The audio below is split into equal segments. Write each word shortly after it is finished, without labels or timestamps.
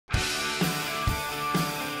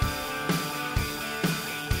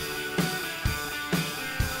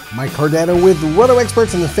Mike Cardano with Roto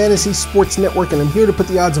Experts on the Fantasy Sports Network, and I'm here to put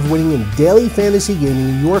the odds of winning in daily fantasy gaming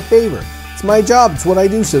in your favor. It's my job, it's what I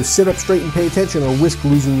do, so sit up straight and pay attention or risk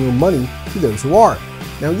losing your money to those who are.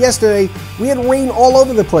 Now, yesterday, we had rain all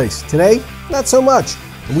over the place. Today, not so much.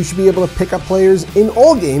 And we should be able to pick up players in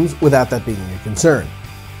all games without that being a concern.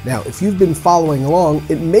 Now, if you've been following along,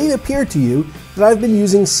 it may appear to you that I've been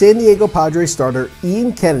using San Diego Padres starter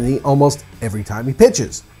Ian Kennedy almost every time he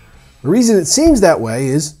pitches. The reason it seems that way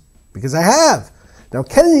is because I have. Now,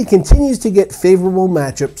 Kennedy continues to get favorable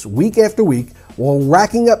matchups week after week while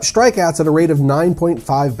racking up strikeouts at a rate of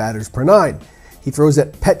 9.5 batters per nine. He throws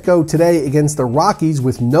at Petco today against the Rockies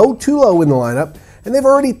with no Tulo in the lineup, and they've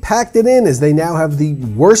already packed it in as they now have the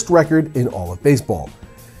worst record in all of baseball.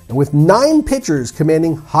 And with 9 pitchers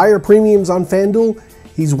commanding higher premiums on FanDuel,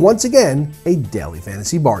 he's once again a daily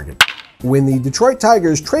fantasy bargain. When the Detroit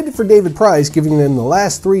Tigers traded for David Price, giving them the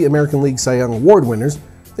last 3 American League Cy Young Award winners,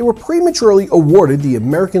 they were prematurely awarded the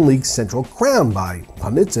American League's Central Crown by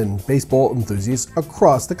pundits and baseball enthusiasts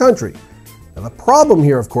across the country. Now, the problem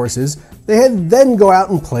here, of course, is they had to then go out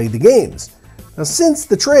and play the games. Now, since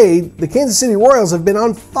the trade, the Kansas City Royals have been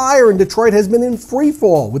on fire and Detroit has been in free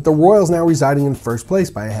fall, with the Royals now residing in first place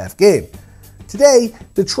by a half game. Today,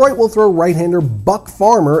 Detroit will throw right-hander Buck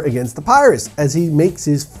Farmer against the Pirates as he makes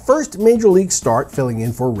his first Major League start filling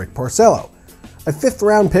in for Rick Porcello. A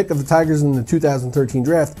 5th-round pick of the Tigers in the 2013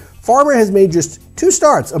 draft, Farmer has made just 2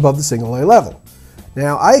 starts above the single-A level.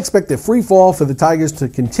 Now, I expect the free fall for the Tigers to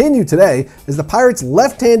continue today as the Pirates'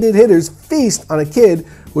 left-handed hitters feast on a kid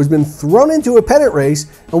who has been thrown into a pennant race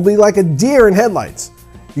and will be like a deer in headlights.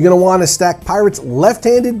 You're going to want to stack Pirates'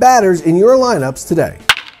 left-handed batters in your lineups today.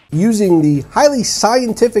 Using the highly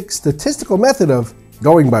scientific statistical method of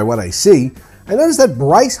going by what I see, I noticed that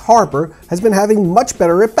Bryce Harper has been having much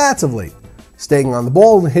better at-bats of late. Staying on the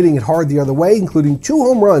ball and hitting it hard the other way, including 2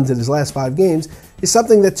 home runs in his last 5 games, is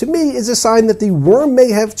something that to me is a sign that the worm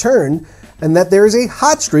may have turned and that there is a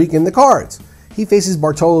hot streak in the cards. He faces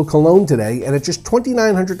Bartolo Colon today, and at just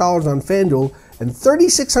 $2,900 on FanDuel and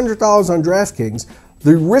 $3,600 on DraftKings,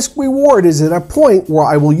 the risk-reward is at a point where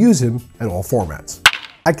I will use him in all formats.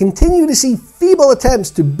 I continue to see feeble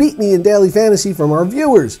attempts to beat me in daily fantasy from our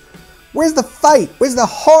viewers. Where's the fight? Where's the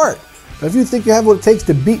heart? Now, if you think you have what it takes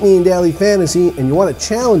to beat me in daily fantasy and you want to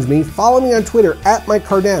challenge me, follow me on Twitter at Mike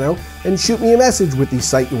Cardano and shoot me a message with the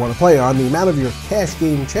site you want to play on, the amount of your cash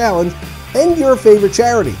game challenge, and your favorite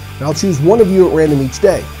charity. And I'll choose one of you at random each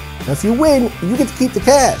day. Now, if you win, you get to keep the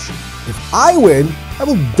cash. If I win, I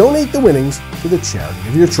will donate the winnings to the charity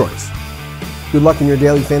of your choice. Good luck in your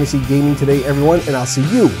daily fantasy gaming today, everyone, and I'll see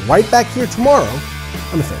you right back here tomorrow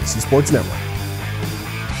on the Fantasy Sports Network.